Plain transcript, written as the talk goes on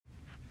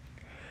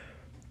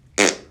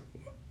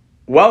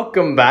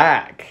Welcome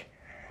back.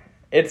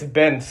 It's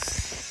been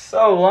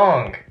so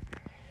long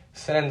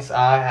since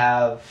I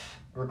have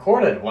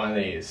recorded one of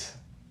these.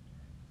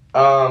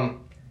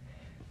 I'm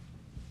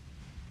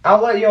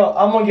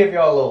gonna give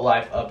y'all a little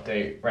life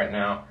update right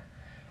now.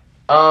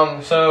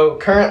 So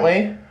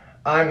currently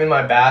I'm in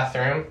my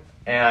bathroom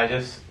and I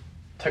just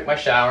took my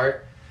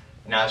shower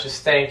and I was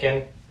just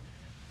thinking,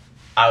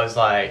 I was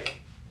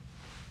like,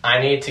 I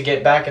need to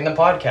get back in the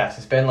podcast.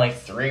 It's been like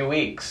 3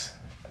 weeks.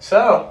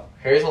 So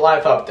here's a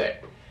life update.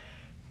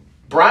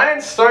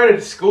 Bryant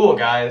started school,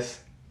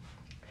 guys.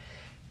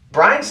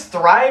 Bryant's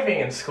thriving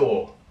in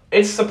school.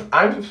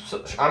 I'm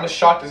as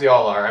shocked as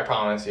y'all are, I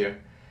promise you.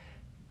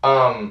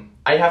 I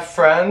have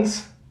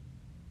friends.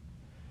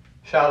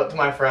 Shout out to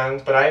my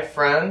friends, but I have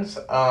friends.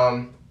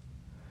 My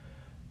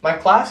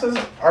classes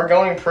are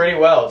going pretty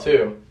well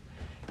too.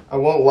 I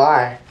won't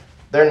lie.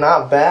 They're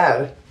not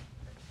bad.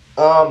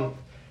 They're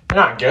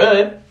not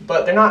good,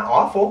 but they're not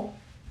awful.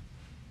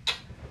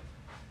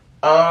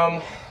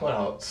 What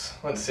else?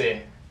 Let's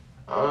see.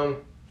 I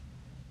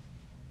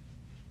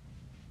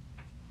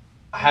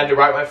had to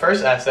write my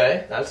first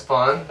essay. That's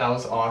fun. That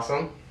was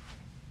awesome.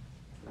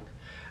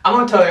 I'm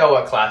going to tell y'all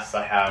what classes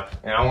I have,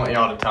 and I want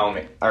y'all to tell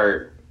me,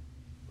 or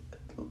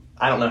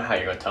I don't know how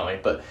you're going to tell me,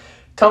 but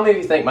tell me if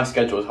you think my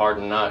schedule is hard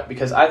or not,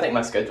 because I think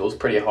my schedule is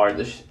pretty hard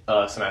this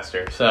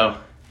semester. So,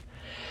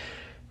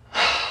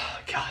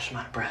 gosh, I'm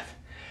out of breath.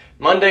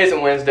 Mondays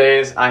and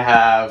Wednesdays, I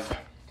have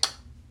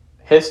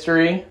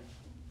history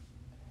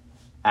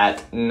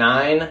at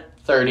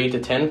 9:30 to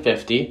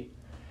 10:50,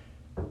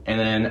 and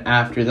then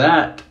after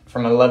that,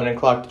 from 11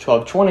 o'clock to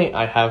 12:20,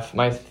 I have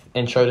my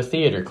intro to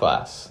theater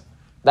class.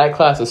 That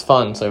class is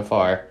fun so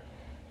far.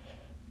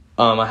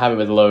 I have it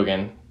with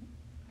Logan.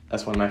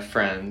 That's one of my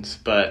friends,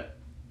 but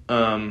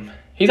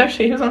he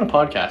was on a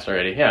podcast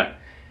already. Yeah,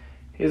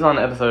 he's on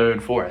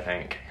episode 4, I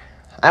think.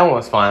 That one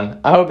was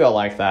fun. I hope y'all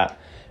like that.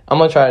 I'm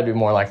gonna try to do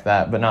more like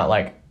that, but not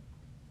like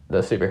the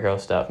superhero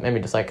stuff. Maybe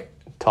just like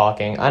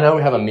talking. I know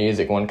we have a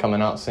music one coming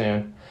out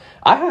soon.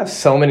 I have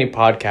so many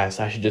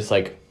podcasts I should just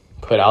like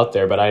put out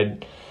there, but I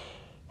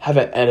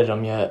haven't edited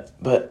them yet.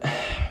 But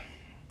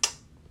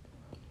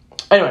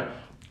anyway,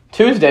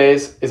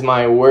 Tuesdays is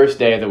my worst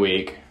day of the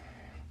week.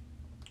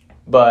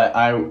 But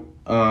I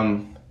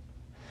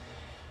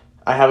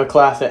have a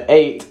class at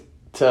 8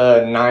 to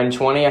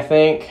 9:20, I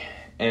think,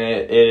 and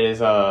it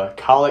is a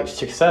college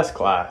success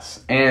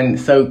class. And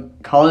so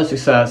college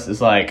success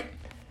is like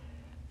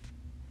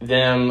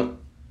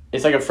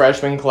it's like a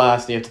freshman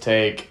class that you have to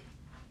take,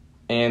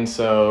 and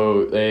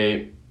so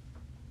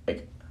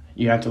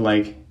you have to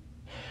like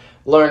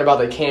learn about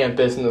the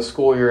campus and the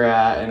school you're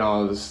at and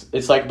all this.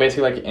 It's like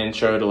basically like an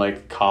intro to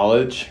like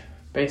college.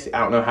 Basically,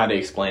 I don't know how to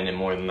explain it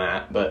more than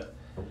that, but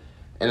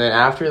and then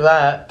after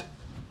that,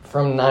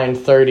 from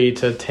 9:30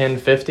 to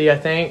 10:50, I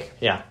think,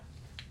 yeah,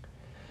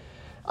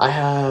 I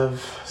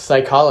have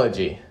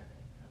psychology.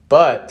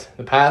 But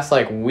the past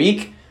like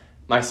week,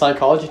 my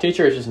psychology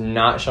teacher is just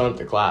not showing up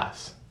to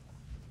class.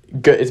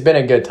 Good, it's been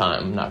a good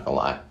time, I'm not gonna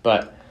lie,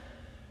 but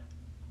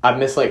I've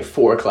missed like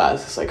 4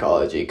 classes of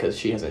psychology because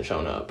she hasn't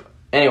shown up.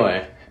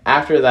 Anyway,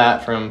 after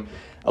that, from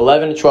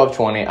 11 to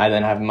 12:20, I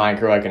then have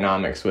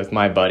microeconomics with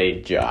my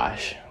buddy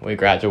Josh. We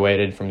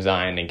graduated from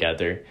Zion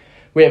together.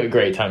 We have a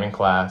great time in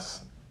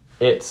class.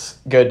 It's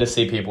good to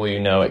see people you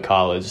know at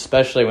college,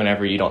 especially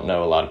whenever you don't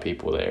know a lot of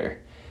people there.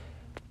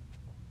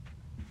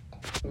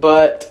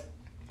 But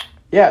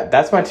yeah,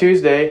 that's my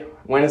Tuesday.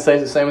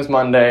 Wednesday's the same as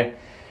Monday.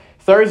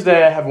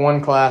 Thursday, I have one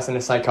class in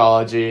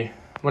psychology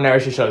whenever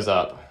she shows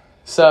up.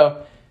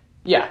 So,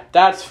 yeah,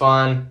 that's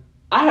fun.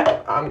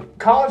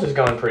 College is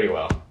going pretty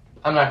well.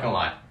 I'm not gonna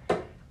lie.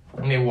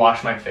 Let me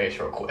wash my face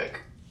real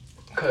quick.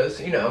 Because,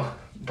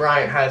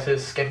 Bryant has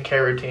his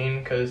skincare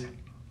routine because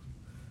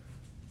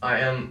I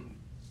am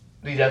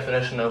the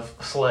definition of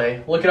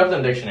slay. Look it up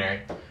in the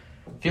dictionary.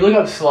 If you look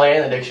up slay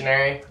in the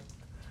dictionary,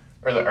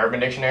 or the Urban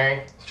Dictionary,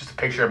 it's just a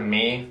picture of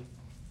me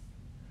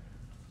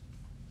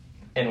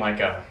in like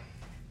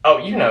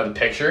the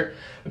picture.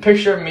 The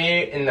picture of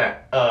me in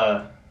that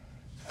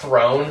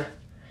throne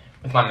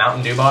with my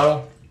Mountain Dew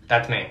bottle.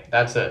 That's me.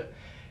 That's it.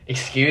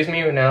 Excuse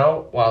me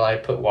now while I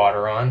put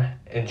water on.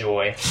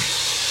 Enjoy.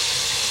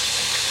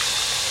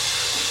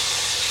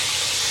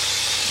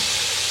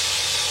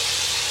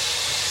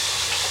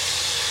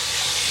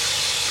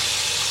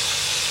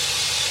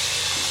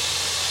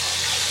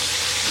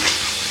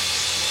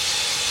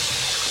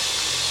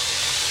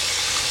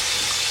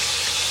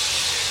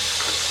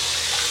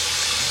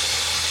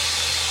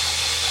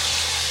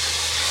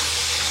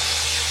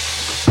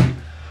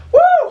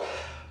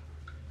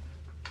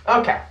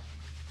 Okay.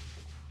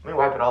 Let me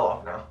wipe it all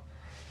off now.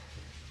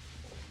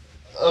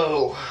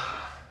 Oh.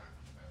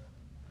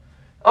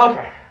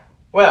 Okay.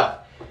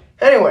 Well,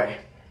 anyway,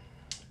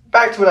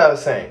 back to what I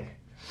was saying.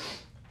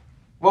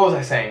 What was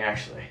I saying,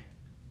 actually?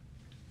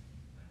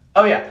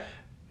 Oh, yeah.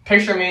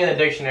 Picture me in the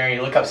dictionary.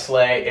 You look up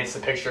Slay. It's the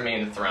picture of me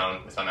in the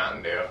throne with my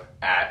Mountain Dew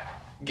at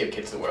Give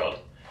Kids the World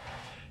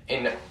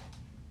in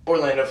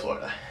Orlando,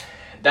 Florida.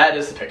 That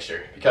is the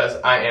picture, because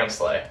I am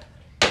Slay.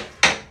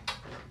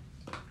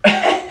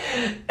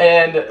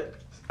 And,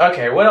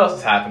 okay, what else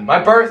has happened?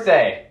 My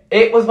birthday.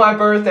 It was my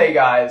birthday,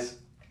 guys.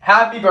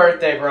 Happy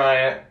birthday,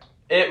 Bryant.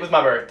 It was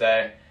my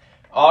birthday.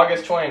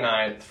 August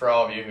 29th, for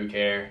all of you who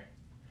care.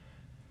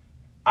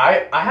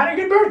 I had a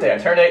good birthday. I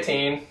turned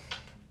 18.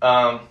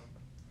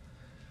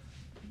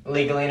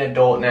 Legally an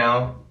adult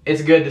now.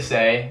 It's good to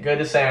say. Good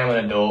to say I'm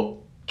an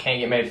adult. Can't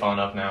get made fun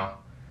of now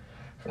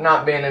for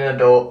not being an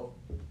adult.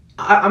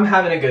 I'm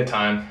having a good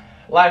time.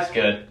 Life's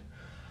good.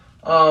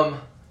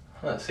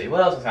 Let's see.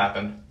 What else has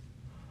happened?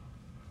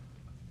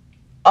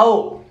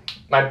 Oh,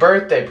 my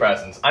birthday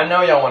presents. I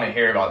know y'all want to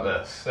hear about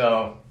this.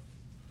 So,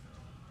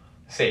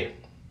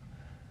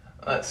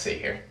 let's see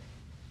here.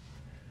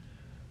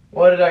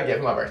 What did I get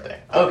for my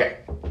birthday? Okay.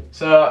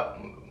 So,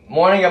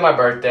 morning of my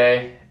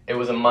birthday, it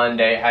was a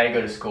Monday. I had to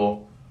go to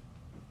school.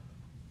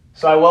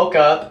 So I woke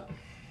up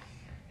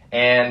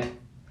and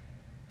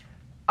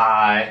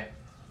I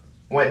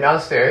went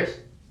downstairs.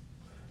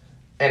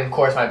 And of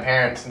course my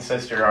parents and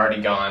sister are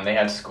already gone. They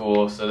had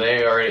school, so they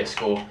were already at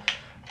school.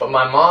 But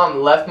my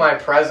mom left my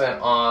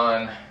present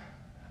on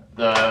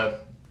the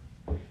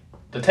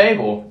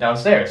table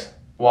downstairs.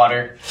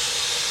 Water.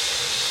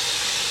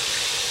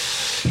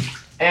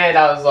 And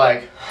I was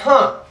like,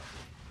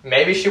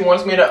 maybe she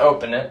wants me to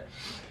open it.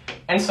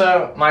 And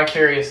so, my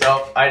curious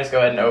self, I just go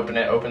ahead and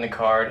open the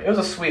card. It was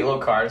a sweet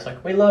little card. It's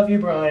like, we love you,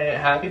 Bryant.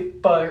 Happy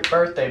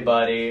birthday,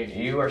 buddy.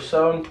 You are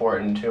so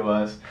important to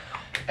us.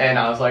 And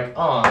I was like,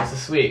 oh, this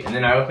is sweet. And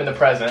then I opened the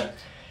present.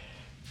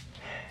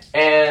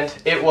 And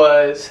it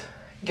was,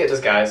 get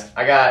this, guys.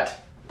 I got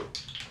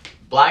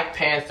Black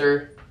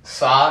Panther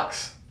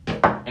socks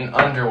and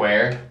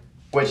underwear,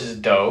 which is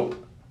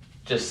dope.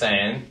 Just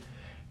saying.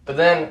 But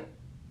then,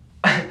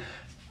 I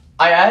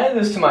added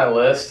this to my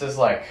list as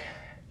like,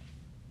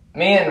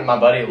 me and my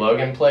buddy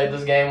Logan played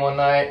this game one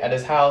night at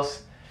his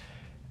house.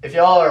 If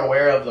y'all are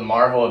aware of the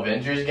Marvel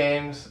Avengers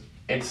games,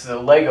 it's the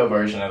Lego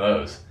version of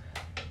those.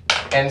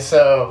 And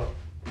so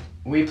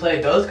we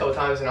played those a couple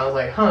times and I was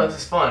like,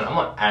 this is fun. I'm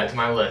going to add it to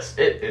my list.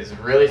 It is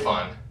really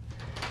fun.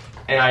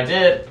 And I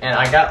did, and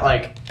I got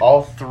like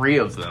all 3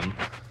 of them.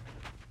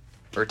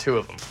 Or 2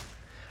 of them.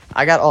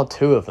 I got all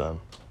 2 of them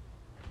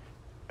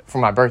for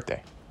my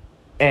birthday.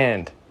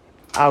 And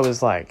I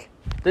was like,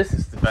 this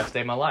is the best day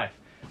of my life.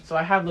 So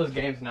I have those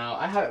games now.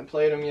 I haven't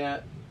played them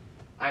yet.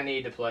 I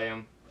need to play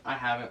them. I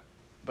haven't.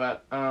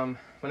 But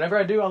whenever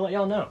I do, I'll let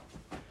y'all know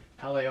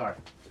how they are.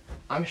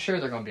 I'm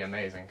sure they're going to be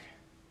amazing.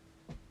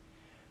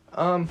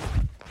 What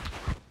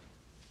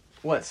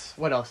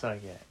else did I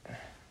get?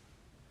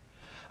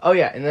 Oh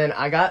yeah, and then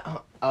I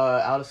got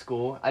out of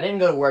school. I didn't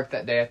go to work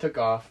that day. I took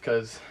off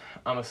because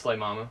I'm a slay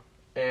mama.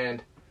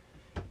 And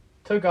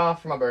took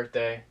off for my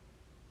birthday.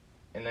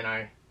 And then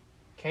I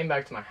came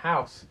back to my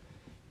house.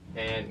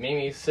 And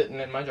Mimi's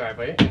sitting in my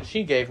driveway, and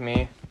she gave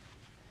me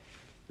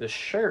the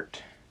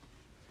shirt.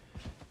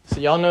 So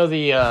y'all know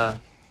the,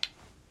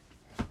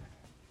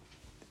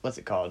 what's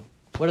it called?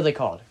 What are they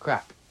called?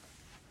 Crap.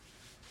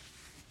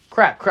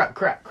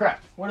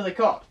 What are they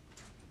called?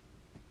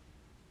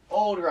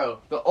 Old Row.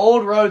 The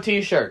Old Row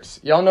t-shirts.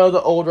 Y'all know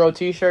the Old Row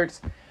t-shirts?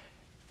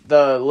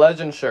 The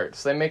Legend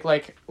shirts. They make,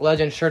 like,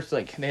 Legend shirts,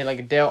 like, they have,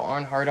 like, Dale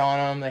Earnhardt on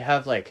them. They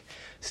have, like,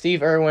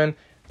 Steve Irwin.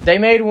 They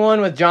made one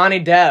with Johnny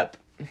Depp.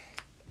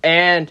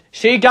 And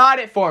she got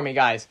it for me,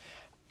 guys.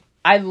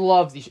 I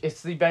love these.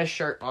 It's the best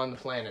shirt on the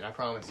planet, I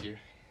promise you.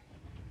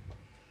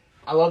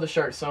 I love the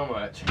shirt so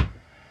much.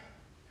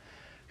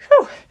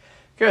 Whew.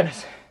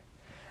 Goodness.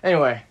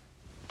 Anyway.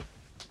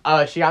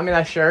 She got me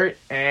that shirt,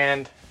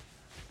 and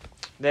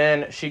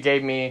then she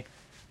gave me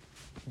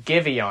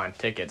Giveon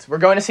tickets. We're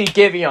going to see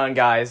Giveon,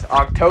 guys.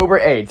 October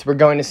 8th, we're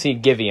going to see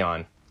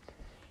Giveon.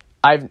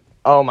 I'm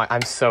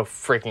so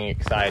freaking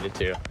excited,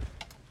 too.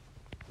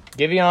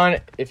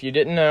 Giveon, if you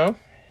didn't know,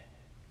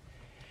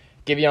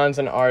 Giveon's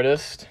an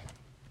artist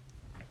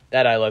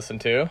that I listen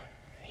to.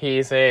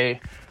 He's a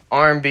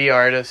R&B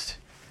artist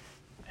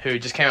who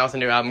just came out with a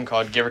new album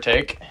called Give or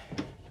Take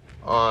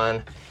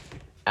on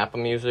Apple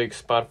Music,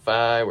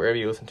 Spotify, wherever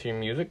you listen to your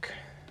music.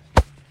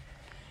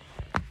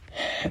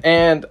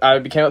 And I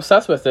became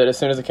obsessed with it as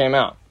soon as it came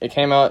out. It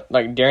came out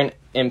like during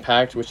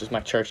Impact, which is my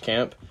church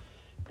camp,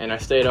 and I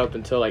stayed up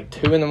until like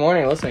 2 in the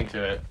morning listening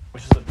to it,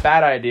 which is a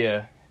bad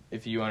idea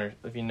if you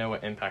know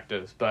what Impact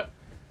is. But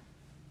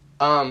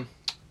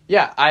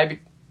yeah, I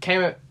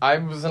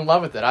was in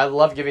love with it. I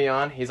love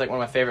Giveon. He's like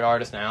one of my favorite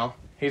artists now.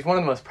 He's one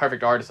of the most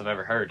perfect artists I've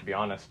ever heard, to be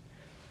honest.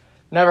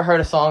 Never heard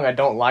a song I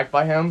don't like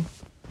by him,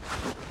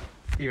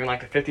 even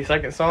like the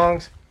 50-second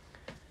songs.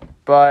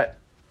 But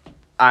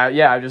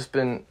I just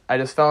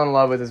fell in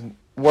love with his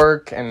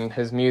work and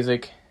his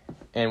music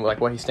and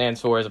like what he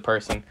stands for as a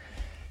person.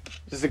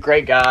 Just a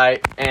great guy,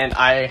 and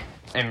I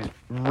am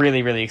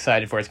really, really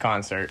excited for his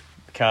concert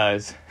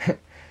because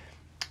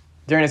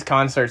during his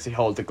concerts he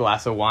holds a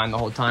glass of wine the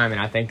whole time, and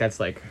I think that's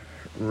like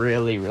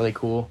really, really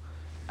cool.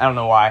 I don't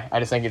know why. I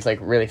just think it's like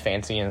really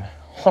fancy and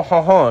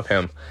of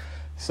him.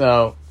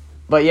 So,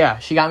 but yeah,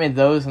 she got me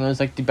those, and those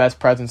like the best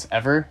presents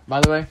ever, by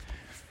the way.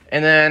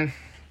 And then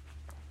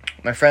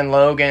my friend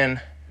Logan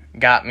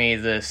got me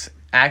this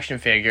action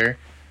figure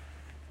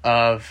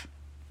of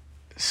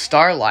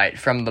Starlight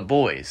from The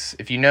Boys.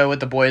 If you know what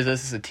The Boys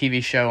is, it's a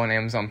TV show on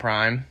Amazon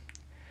Prime.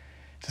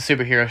 It's a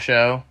superhero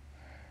show.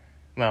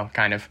 Well,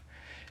 kind of.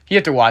 You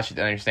have to watch it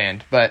to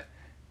understand. But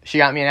he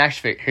got me an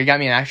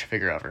action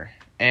figure of her.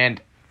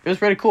 And it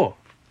was really cool.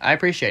 I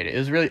appreciate it.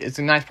 It's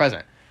a nice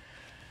present.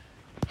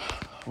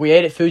 We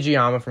ate at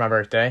Fujiyama for my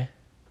birthday.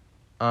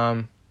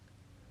 It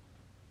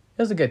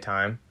was a good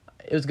time.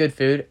 It was good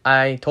food.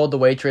 I told the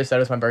waitress that it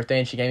was my birthday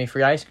and she gave me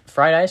fried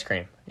ice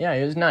cream. Yeah,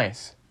 it was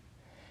nice.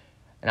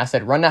 And I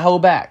said, run that hoe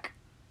back.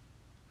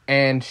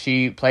 And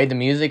she played the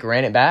music,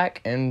 ran it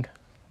back, and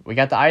we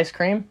got the ice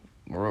cream.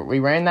 We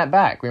ran that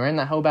back. We ran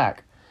that hoe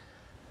back.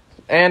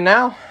 And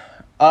now,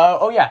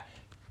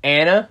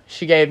 Anna,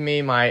 she gave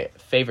me my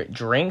favorite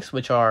drinks,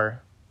 which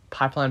are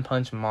Pipeline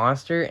Punch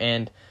Monster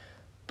and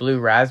Blue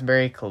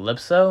Raspberry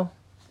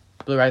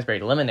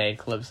Lemonade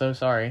Calypso,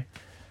 sorry.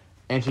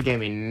 And she gave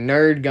me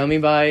Nerd Gummy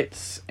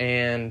Bites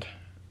and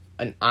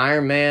an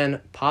Iron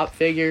Man pop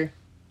figure.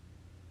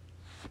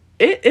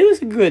 It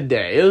was a good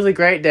day. It was a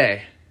great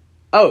day.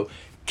 Oh,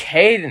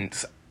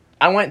 Cadence.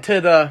 I went to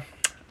the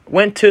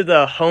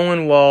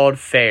Hohenwald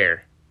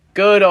Fair.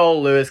 Good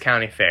old Lewis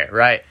County Fair,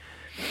 right?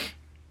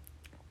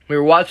 We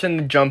were watching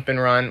the Jump and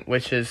Run,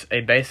 which is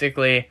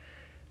basically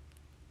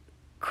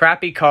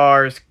crappy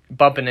cars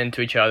bumping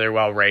into each other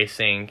while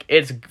racing.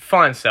 It's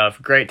fun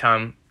stuff. Great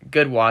time.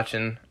 Good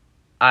watching.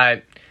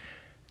 That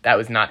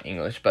was not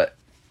English, but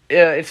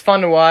it's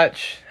fun to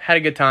watch. Had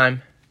a good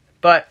time.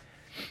 But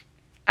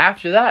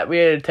after that, we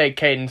had to take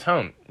Cadence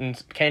home.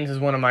 And Cadence is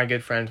one of my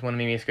good friends, one of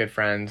Mimi's good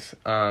friends.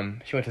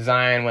 She went to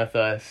Zion with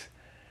us.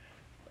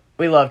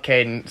 We love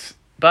Cadence.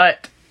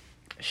 But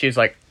she was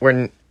like,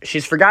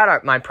 she's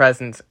forgot my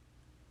presents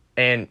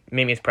and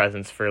Mimi's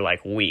presents for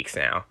like weeks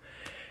now.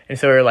 And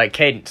so we were like,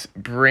 Cadence,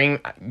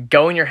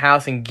 go in your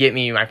house and get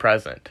me my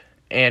present.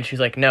 And she's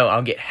like, no,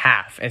 I'll get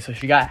half. And so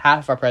she got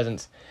half our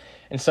presents.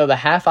 And so the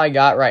half I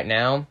got right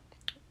now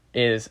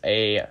is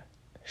a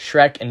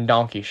Shrek and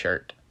Donkey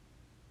shirt.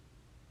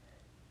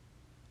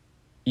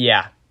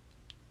 Yeah.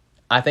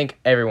 I think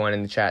everyone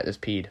in the chat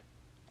just peed.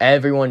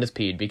 Everyone just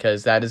peed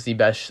because that is the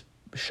best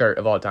shirt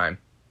of all time.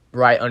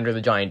 Right under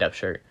the Johnny Depp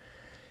shirt.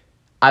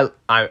 I'm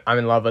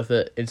in love with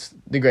it. It's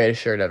the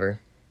greatest shirt ever.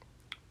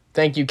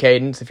 Thank you,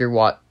 Cadence, if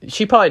you're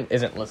she probably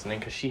isn't listening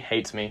because she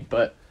hates me,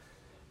 but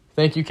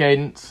thank you,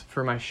 Cadence,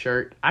 for my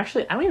shirt.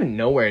 Actually, I don't even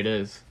know where it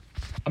is.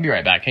 I'll be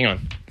right back. Hang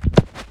on.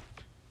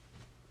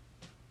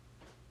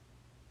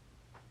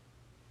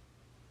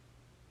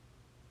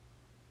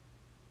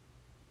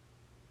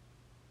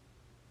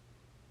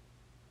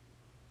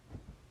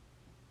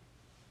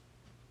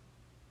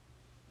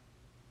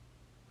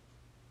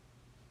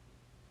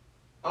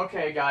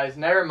 Okay, guys,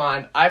 never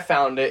mind. I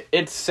found it.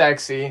 It's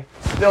sexy.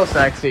 Still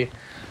sexy.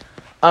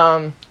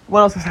 What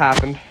else has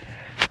happened?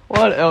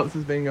 What else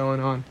has been going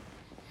on?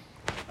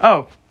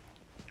 Oh,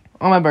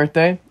 on my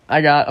birthday,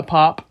 I got a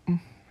pop.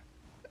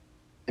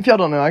 If y'all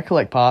don't know, I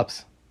collect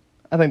pops.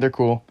 I think they're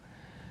cool.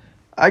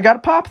 I got a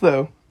pop,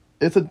 though.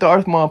 It's a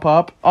Darth Maul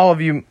pop. All of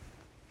you,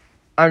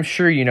 I'm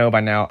sure you know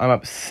by now, I'm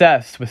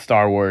obsessed with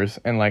Star Wars,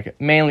 and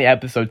mainly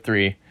Episode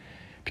 3,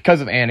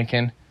 because of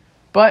Anakin.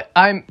 But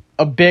I'm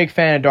a big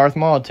fan of Darth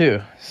Maul,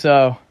 too.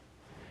 So,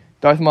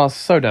 Darth Maul's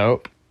so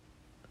dope.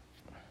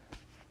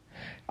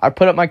 I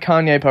put up my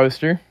Kanye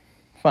poster,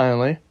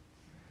 finally.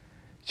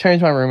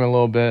 Changed my room a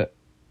little bit.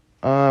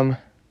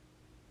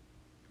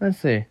 Let's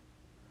see.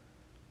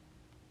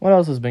 What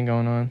else has been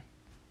going on?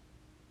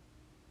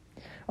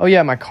 Oh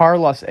yeah, my car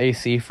lost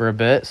AC for a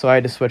bit, so I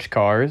had to switch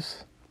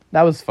cars.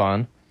 That was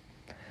fun.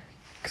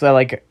 Because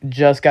I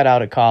just got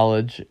out of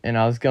college, and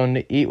I was going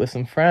to eat with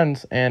some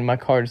friends, and my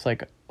car just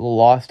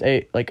lost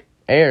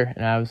air,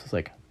 and I was just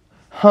like,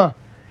 huh.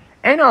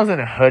 And I was in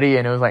a hoodie,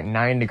 and it was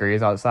 9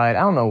 degrees outside. I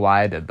don't know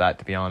why I did that,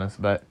 to be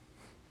honest, but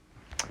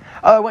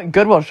I went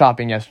Goodwill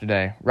shopping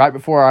yesterday, right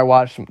before I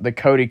watched the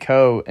Cody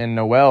Ko and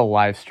Noel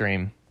live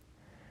stream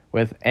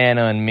with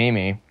Anna and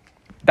Mimi.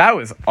 That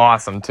was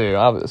awesome, too.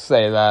 I would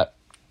say that.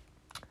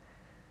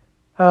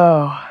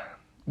 Oh.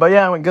 But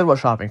yeah, I went Goodwill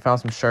shopping.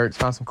 Found some shirts.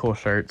 Found some cool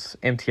shirts.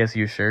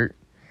 MTSU shirt.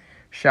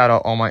 Shout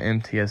out all my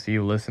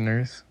MTSU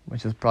listeners,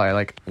 which is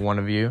probably one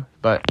of you.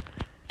 But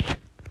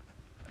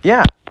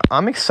yeah,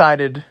 I'm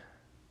excited.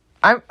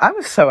 I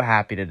was so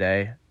happy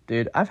today.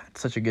 Dude, I've had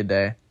such a good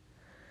day.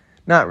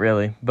 Not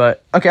really,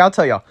 but okay, I'll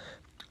tell y'all.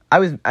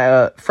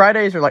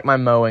 Fridays are my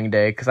mowing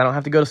day because I don't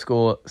have to go to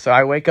school. So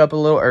I wake up a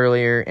little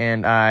earlier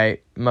and I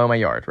mow my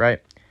yard, right?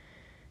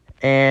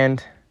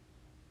 And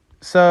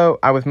so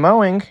I was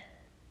mowing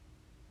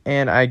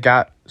and I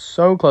got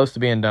so close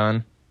to being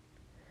done.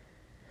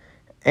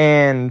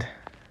 And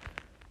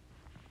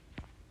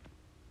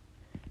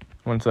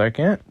one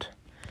second.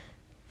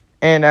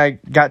 And I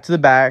got to the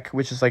back,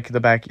 which is the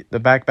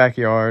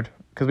backyard.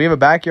 Because we have a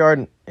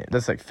backyard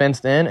that's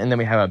fenced in, and then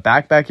we have a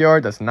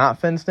backyard that's not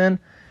fenced in.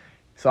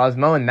 So I was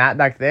mowing that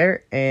back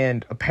there,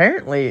 and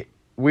apparently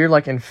we're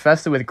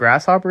infested with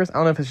grasshoppers. I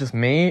don't know if it's just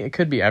me, it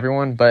could be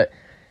everyone, but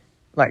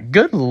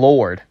good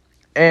lord.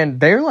 And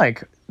they're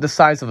the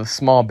size of a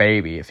small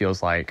baby, it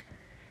feels like.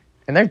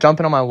 and they're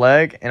jumping on my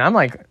leg, and I'm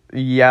like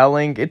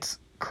yelling. It's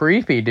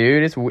creepy,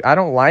 dude. I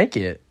don't like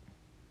it.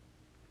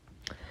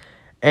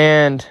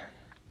 And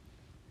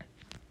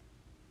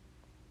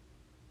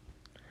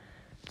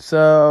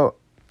so,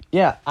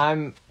 yeah,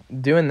 I'm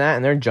doing that,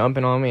 and they're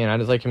jumping on me, and I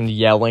just like am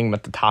yelling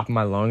at the top of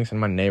my lungs, and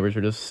my neighbors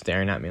were just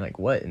staring at me like,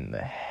 what in the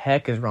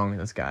heck is wrong with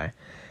this guy?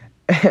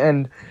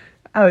 And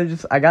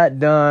I got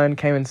done,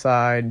 came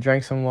inside,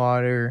 drank some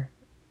water,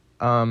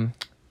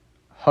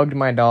 hugged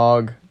my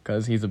dog,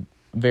 because he's a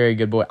very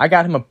good boy. I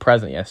got him a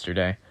present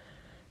yesterday,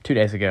 2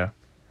 days ago.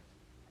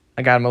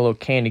 I got him a little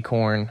candy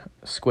corn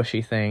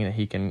squishy thing that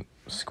he can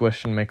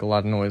squish and make a lot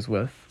of noise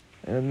with,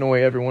 and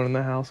annoy everyone in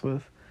the house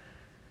with.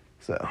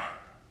 So,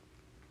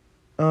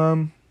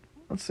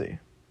 let's see.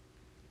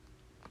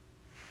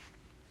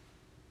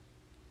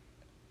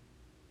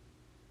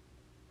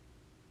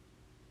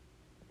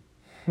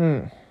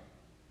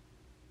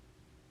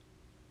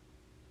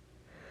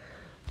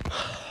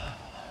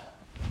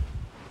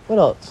 What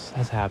else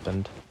has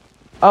happened?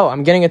 Oh,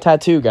 I'm getting a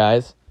tattoo,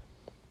 guys.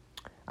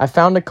 I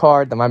found a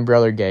card that my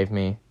brother gave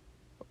me,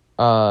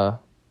 that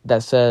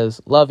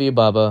says, "Love you,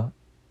 Bubba."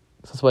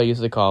 That's what I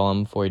used to call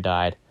him before he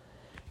died.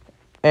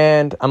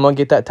 And I'm going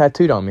to get that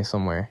tattooed on me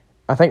somewhere.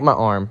 I think my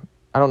arm.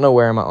 I don't know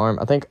where in my arm.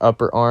 I think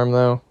upper arm,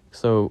 though,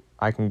 so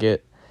I can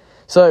get...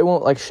 So it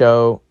won't, like,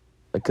 show...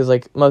 Because,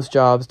 like, most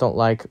jobs don't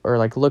like... Or,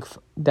 like, look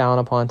down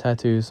upon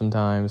tattoos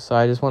sometimes. So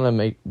I just want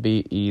to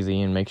be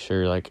easy and make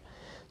sure, like...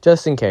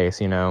 Just in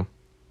case, you know.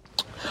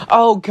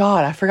 Oh,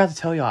 God, I forgot to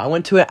tell y'all. I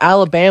went to an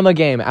Alabama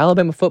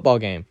football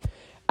game.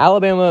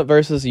 Alabama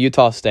versus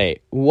Utah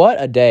State.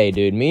 What a day,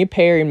 dude. Me,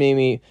 Perry, and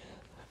Mimi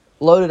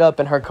loaded up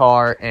in her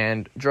car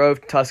and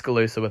drove to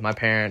Tuscaloosa with my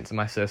parents and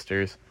my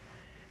sisters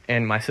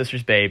and my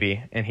sister's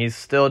baby. And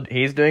he's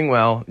doing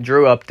well.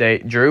 Drew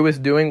update. Drew is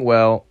doing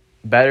well,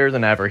 better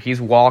than ever. He's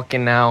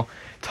walking now,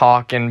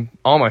 talking,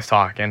 almost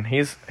talking.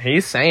 He's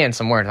saying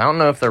some words. I don't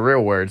know if they're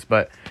real words,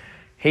 but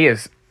he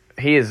is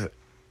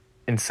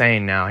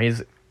insane now.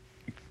 He's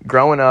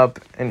growing up,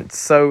 and it's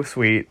so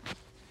sweet.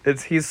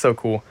 He's so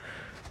cool.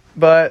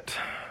 But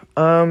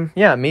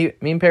yeah, me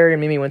and Perry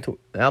and Mimi went to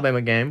the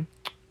Alabama game.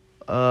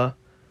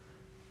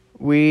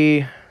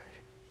 We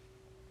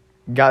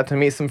got to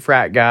meet some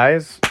frat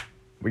guys.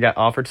 We got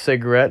offered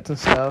cigarettes and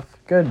stuff.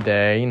 Good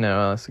day, you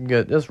know, it's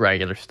just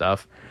regular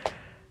stuff.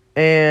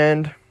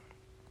 And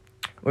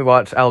we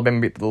watched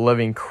Alabama beat the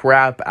living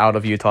crap out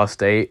of Utah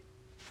State.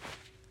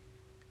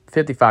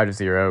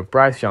 55-0.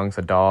 Bryce Young's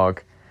a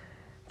dog.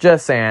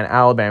 Just saying,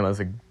 Alabama's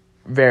a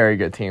very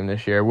good team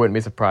this year. Wouldn't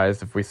be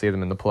surprised if we see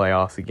them in the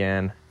playoffs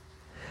again.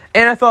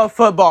 NFL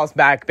football's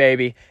back,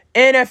 baby.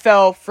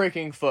 NFL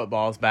freaking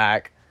football's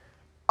back.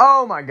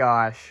 Oh my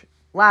gosh.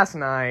 Last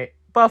night,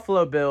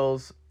 Buffalo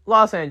Bills,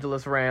 Los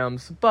Angeles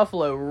Rams.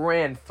 Buffalo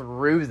ran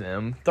through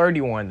them,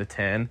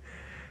 31-10.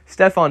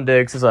 Stephon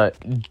Diggs is a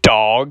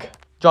dog.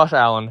 Josh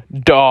Allen,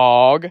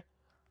 dog.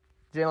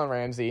 Jalen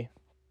Ramsey,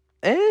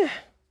 you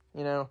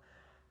know.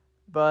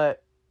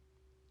 But,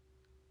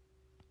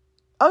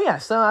 oh yeah,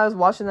 so I was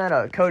watching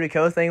that Cody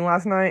Co thing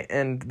last night,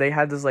 and they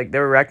had this, like, they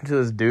were reacting to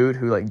this dude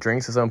who, like,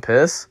 drinks his own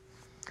piss.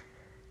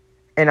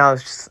 And I'm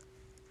just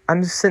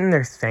sitting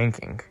there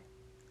thinking.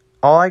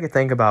 All I could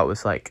think about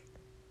was, like,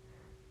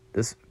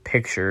 this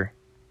picture.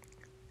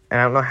 And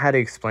I don't know how to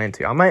explain it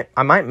to you.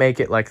 I might make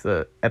it, like,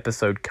 the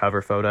episode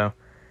cover photo.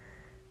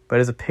 But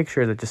it's a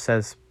picture that just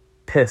says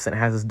piss, and it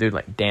has this dude,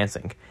 like,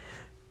 dancing.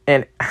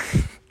 And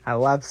I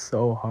laughed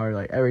so hard,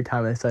 like, every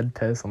time I said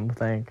piss on the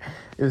thing.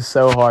 It was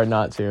so hard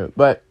not to.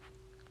 But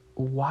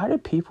why do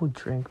people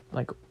drink,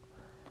 like...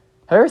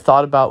 Have you ever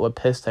thought about what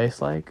piss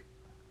tastes like?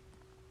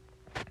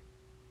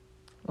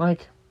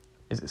 Like,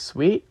 is it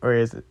sweet, or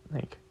is it,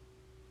 like,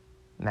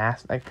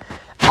 nasty? Like,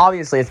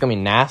 obviously it's gonna be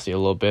nasty a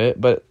little bit,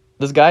 but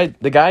the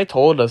guy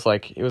told us,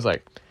 like, he was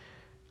like,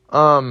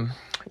 yeah,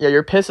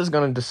 your piss is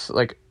gonna just,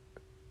 like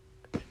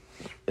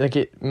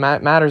it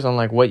matters on,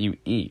 like, what you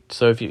eat.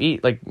 So if you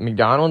eat, like,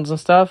 McDonald's and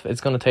stuff, it's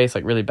gonna taste,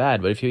 like, really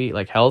bad. But if you eat,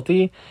 like,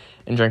 healthy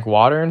and drink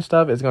water and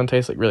stuff, it's gonna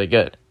taste, like, really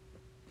good.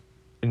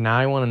 And now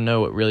I want to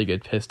know what really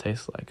good piss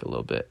tastes like a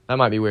little bit. That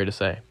might be weird to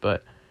say,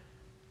 but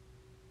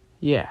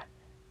yeah.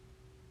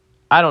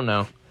 I don't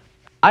know.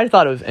 I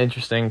thought it was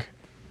interesting.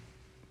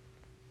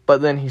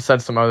 But then he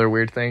said some other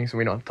weird things, and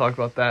we don't have to talk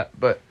about that.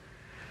 But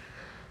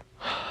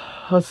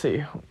let's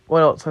see.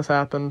 What else has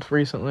happened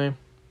recently?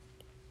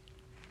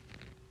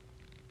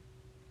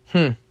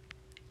 Oh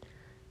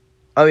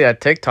yeah,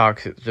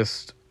 TikTok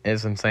just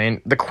is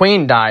insane. The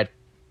Queen died.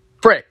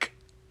 Frick.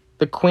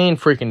 The Queen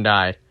freaking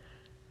died.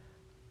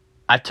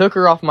 I took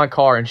her off my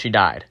car and she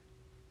died.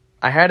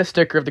 I had a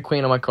sticker of the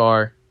Queen on my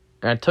car,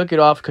 and I took it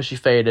off because she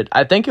faded.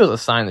 I think it was a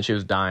sign that she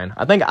was dying.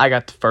 I think I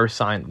got the first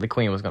sign that the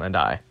Queen was going to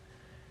die.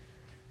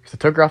 Because I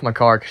took her off my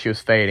car because she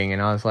was fading,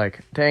 and I was like,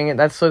 dang it,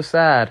 that's so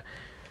sad.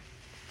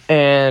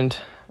 And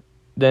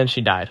then she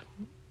died.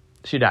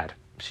 She died.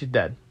 She's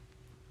dead.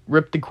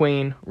 Rip the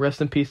Queen. Rest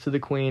in peace to the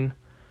Queen.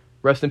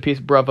 Rest in peace,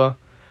 brother.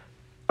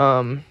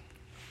 Rest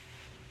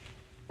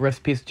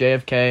in peace,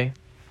 JFK.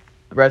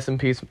 Rest in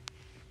peace,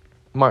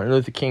 Martin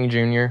Luther King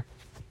Jr.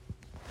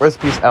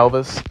 Rest in peace,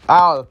 Elvis.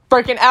 Oh,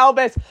 freaking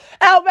Elvis!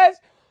 Elvis!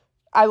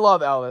 I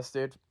love Elvis,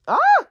 dude.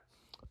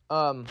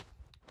 Oh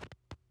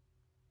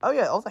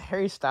yeah, all the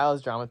Harry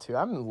Styles drama too.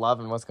 I'm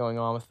loving what's going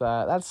on with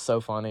that. That's so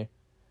funny.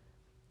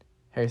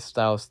 Harry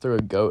Styles threw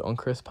a goat on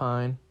Chris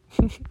Pine.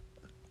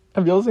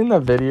 Have y'all seen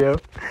that video?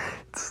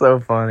 It's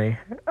so funny.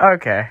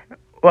 Okay.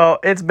 Well,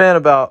 it's been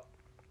about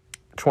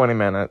 20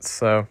 minutes,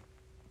 so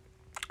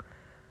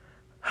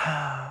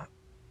I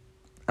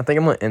think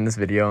I'm gonna end this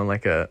video on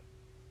like a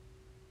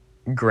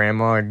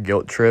grandma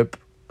guilt trip,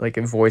 like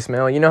a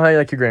voicemail. You know how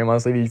like your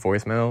grandmas leave you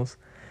voicemails?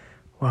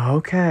 Well,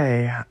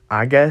 okay,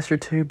 I guess you're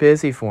too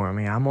busy for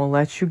me. I'm gonna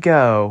let you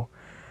go.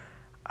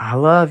 I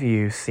love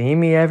you. See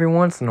me every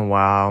once in a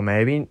while.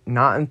 Maybe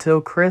not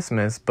until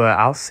Christmas, but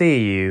I'll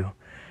see you.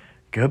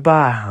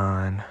 Goodbye,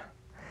 hon.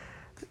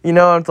 You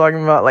know what I'm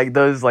talking about? Like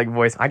those like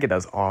voice. I get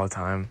those all the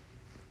time.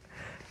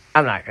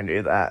 I'm not gonna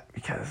do that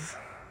because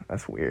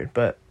that's weird.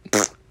 But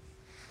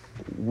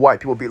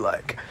white people be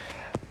like,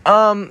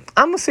 I'm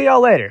gonna see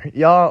y'all later,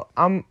 y'all.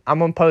 I'm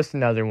gonna post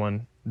another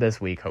one this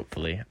week,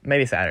 hopefully.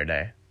 Maybe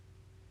Saturday.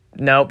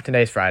 Nope,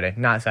 today's Friday,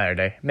 not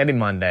Saturday. Maybe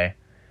Monday.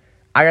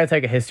 I gotta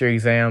take a history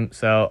exam,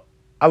 so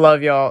I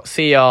love y'all.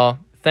 See y'all.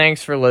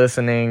 Thanks for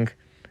listening.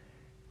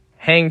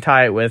 Hang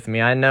tight with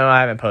me. I know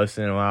I haven't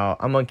posted in a while.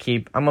 I'm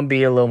gonna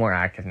be a little more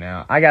active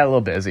now. I got a little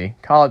busy.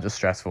 College is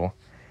stressful.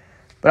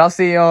 But I'll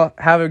see y'all.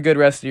 Have a good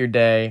rest of your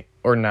day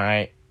or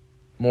night,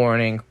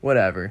 morning,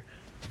 whatever.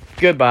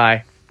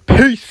 Goodbye.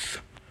 Peace.